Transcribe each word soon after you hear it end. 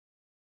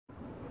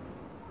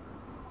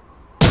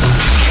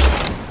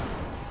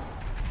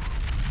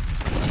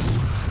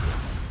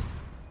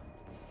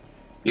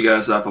Hey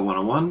guys, Alpha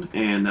 101,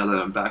 and now that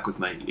I'm back with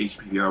my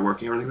HPVR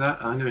working and everything like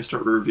that, I'm going to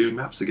start reviewing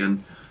maps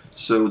again.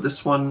 So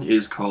this one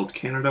is called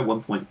Canada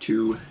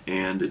 1.2,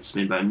 and it's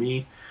made by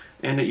me,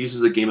 and it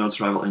uses a game mode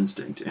survival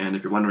instinct. And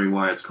if you're wondering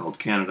why it's called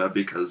Canada,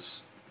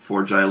 because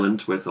Forge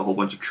Island with a whole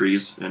bunch of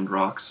trees and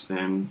rocks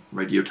and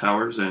radio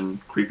towers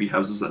and creepy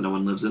houses that no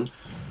one lives in,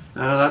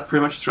 that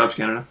pretty much describes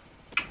Canada.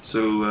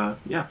 So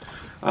yeah,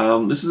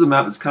 this is a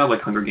map that's kind of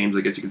like Hunger Games,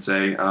 I guess you could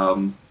say.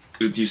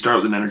 You start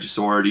with an energy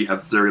sword, you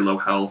have very low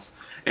health,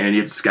 and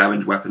you have to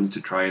scavenge weapons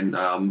to try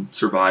and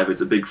survive.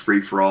 It's a big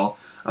free-for-all,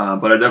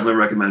 but I definitely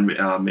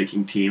recommend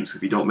making teams.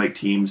 If you don't make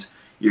teams,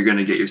 you're going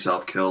to get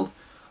yourself killed.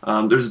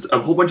 There's a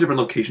whole bunch of different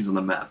locations on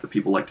the map that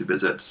people like to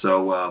visit,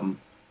 so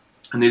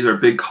and these are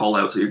big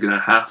call-outs that you're going to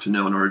have to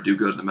know in order to do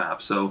good on the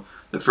map. So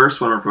the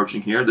first one we're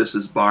approaching here, this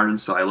is Barn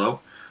and Silo.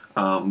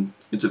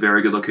 It's a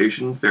very good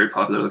location, very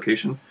popular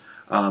location.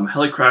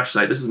 Heli Crash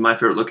Site, this is my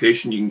favorite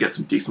location. You can get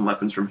some decent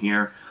weapons from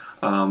here.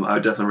 I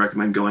would definitely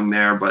recommend going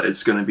there, but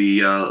it's going to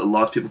be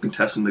lots of people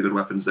contesting the good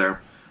weapons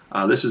there.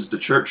 This is the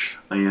church,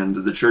 and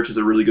the church is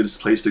a really good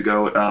place to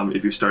go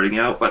if you're starting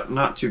out, but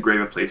not too great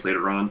of a place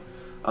later on.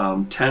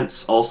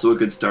 Tents, also a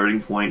good starting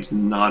point,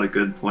 not a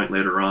good point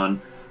later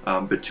on,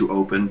 a bit too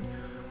open.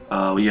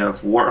 We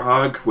have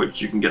Warthog,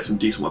 which you can get some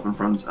decent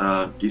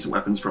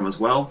weapons from as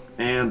well,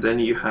 and then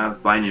you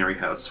have Binary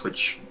House,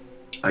 which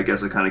I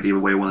guess I kind of gave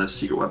away one of the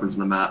secret weapons in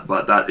the map,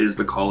 but that is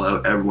the call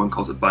out. Everyone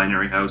calls it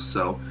Binary House,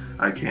 so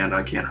I can't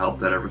help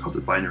that everyone calls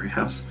it Binary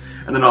House.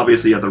 And then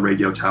obviously you have the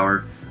radio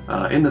tower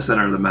in the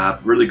center of the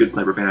map. Really good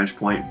sniper vantage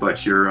point,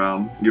 but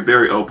you're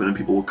very open and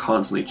people will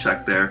constantly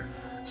check there.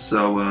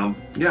 So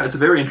yeah, it's a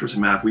very interesting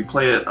map. We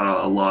play it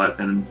a lot,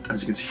 and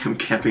as you can see, I'm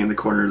camping in the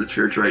corner of the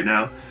church right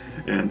now.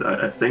 And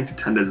I think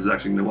Tetendez is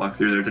actually going to walk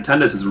through there.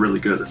 Tetendez is really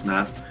good at this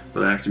map,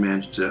 but I actually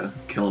managed to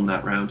kill him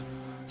that round.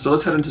 So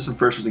let's head into some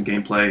first person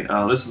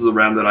gameplay. This is the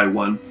round that I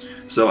won.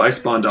 So I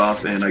spawned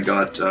off and I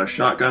got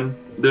shotgun.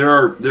 There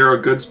are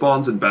good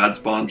spawns and bad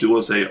spawns. People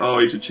will say, oh,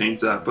 you should change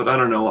that, but I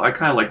don't know. I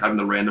kind of like having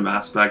the random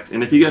aspect.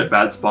 And if you get a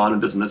bad spawn,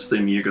 it doesn't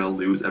necessarily mean you're going to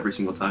lose every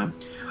single time.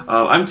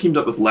 I'm teamed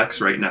up with Lex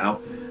right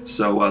now,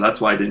 so that's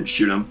why I didn't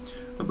shoot him.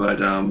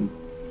 But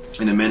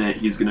in a minute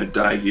he's gonna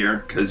die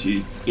here because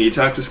he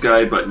attacks this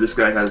guy, but this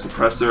guy has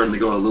suppressor and they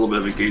go a little bit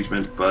of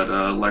engagement, but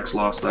Lex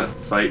lost that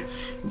fight,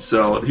 and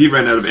so he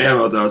ran out of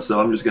ammo though,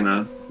 so I'm just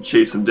gonna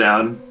chase him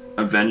down,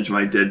 avenge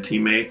my dead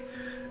teammate.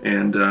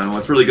 And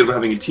what's really good about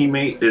having a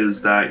teammate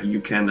is that you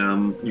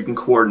can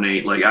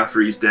coordinate. Like after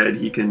he's dead,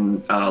 he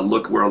can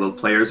look where all the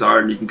players are,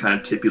 and you can kind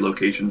of tip your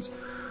locations.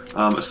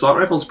 Assault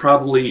rifle is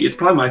probably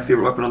my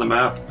favorite weapon on the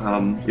map.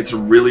 It's a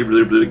really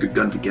good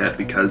gun to get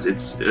because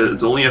it's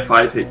only a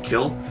 5-hit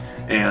kill,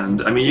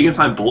 and I mean you can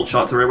find bolt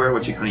shots everywhere,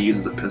 which you kind of use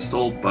as a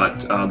pistol,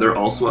 but they're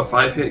also a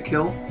 5-hit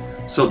kill.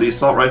 So the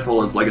assault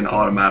rifle is like an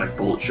automatic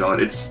bolt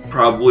shot. It's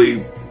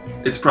probably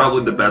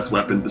the best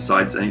weapon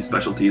besides any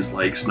specialties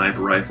like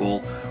sniper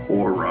rifle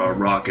or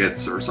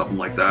rockets or something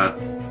like that.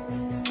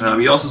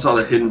 You also saw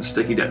the hidden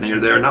sticky detonator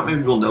there. Not many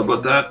people know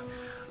about that.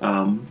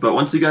 But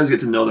once you guys get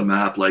to know the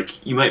map,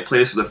 like, you might play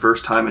this for the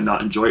first time and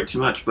not enjoy it too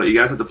much, but you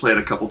guys have to play it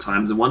a couple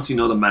times, and once you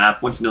know the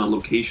map, once you know the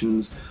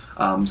locations,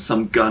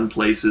 some gun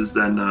places,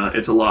 then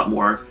it's a lot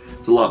more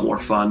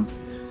fun.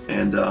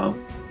 And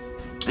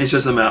it's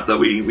just a map that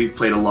we've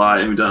played a lot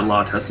and we've done a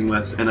lot of testing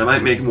with, and I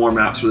might make more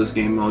maps for this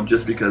game mode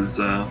just because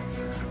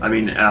I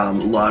mean, a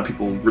lot of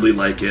people really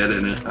like it,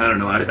 and I don't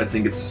know, I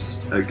think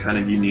it's a kind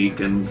of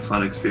unique and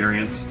fun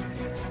experience.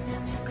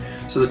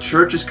 So the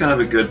church is kind of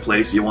a good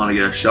place if you want to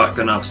get a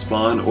shotgun off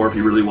spawn, or if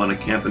you really want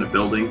to camp in a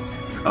building.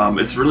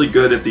 It's really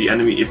good if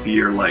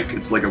you're like,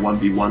 it's like a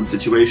 1v1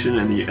 situation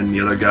and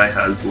the other guy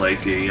has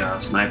like a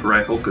sniper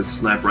rifle, because the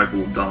sniper rifle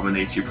will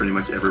dominate you pretty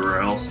much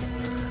everywhere else.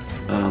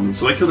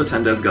 So I killed the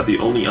Tetendez, got the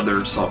only other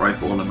assault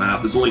rifle on the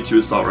map. There's only 2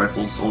 assault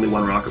rifles, only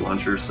 1 rocket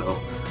launcher, so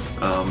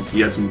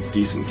he had some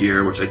decent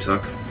gear, which I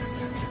took.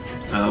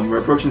 We're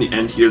approaching the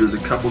end here. There's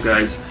a couple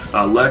guys.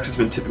 Lex has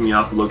been tipping me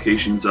off the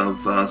locations of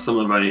some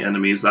of my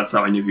enemies. That's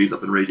how I knew he was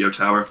up in Radio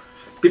Tower.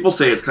 People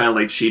say it's kind of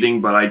like cheating,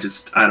 but I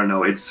don't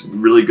know. It's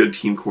really good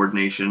team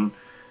coordination,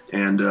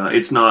 and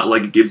it's not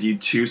like it gives you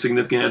too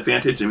significant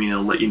advantage. I mean,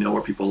 it'll let you know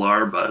where people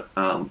are, but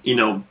you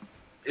know,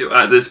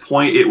 at this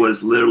point, it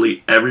was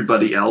literally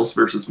everybody else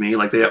versus me.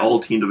 Like, they all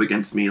teamed up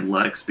against me and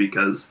Lex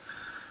because,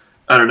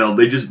 I don't know,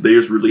 they just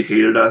really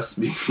hated us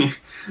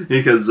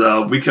because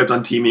we kept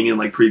on teaming in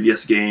like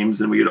previous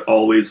games, and we would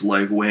always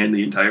like win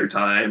the entire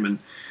time, and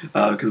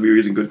because we were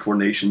using good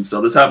coordination.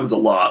 So this happens a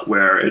lot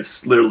where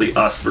it's literally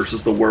us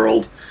versus the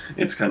world.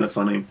 It's kind of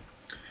funny.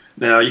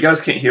 Now you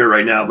guys can't hear it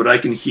right now, but I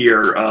can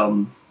hear.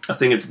 I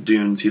think it's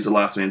Dunes. He's the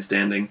last man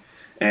standing,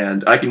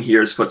 and I can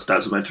hear his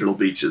footsteps with my Turtle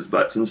Beaches.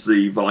 But since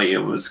the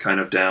volume was kind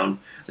of down,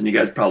 then you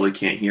guys probably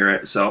can't hear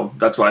it. So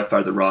that's why I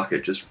fired the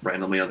rocket just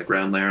randomly on the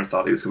ground there and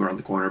thought he was coming around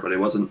the corner, but he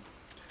wasn't.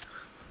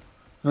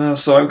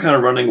 So I'm kind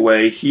of running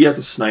away. He has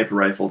a sniper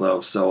rifle though,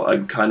 so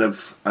I'm kind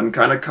of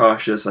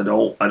cautious. I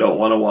don't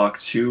want to walk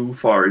too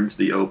far into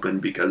the open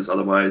because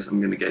otherwise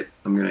I'm gonna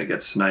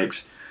get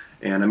sniped.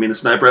 And I mean, the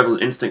sniper rifle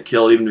is instant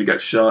kill. Even if you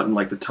got shot in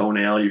like the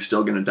toenail, you're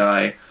still gonna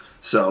die.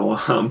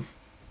 So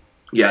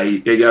yeah, you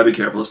gotta be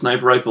careful. The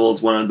sniper rifle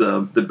is one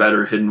of the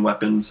better hidden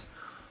weapons.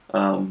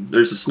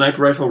 There's a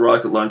sniper rifle,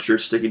 rocket launcher,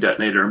 sticky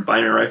detonator, and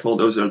binary rifle.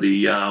 Those are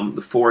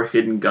the 4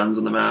 hidden guns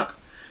on the map.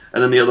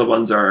 And then the other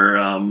ones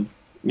are,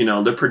 you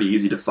know, they're pretty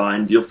easy to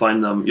find. You'll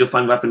find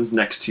weapons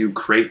next to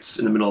crates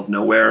in the middle of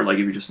nowhere. Like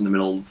if you're just in the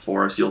middle of the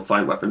forest, you'll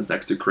find weapons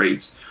next to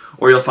crates,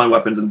 or you'll find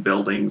weapons in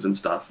buildings and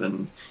stuff,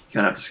 and you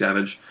kind of have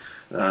to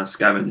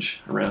scavenge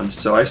around.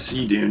 So I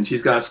see Dunes.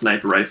 He's got a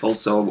sniper rifle,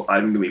 so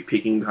I'm gonna be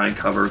peeking behind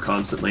cover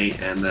constantly,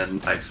 and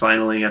then I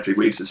finally, after he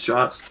wastes his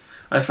shots,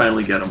 I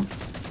finally get him.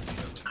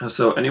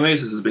 So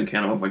anyways, this has been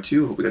Canada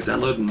 1.2. Hope you guys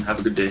download and have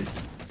a good day.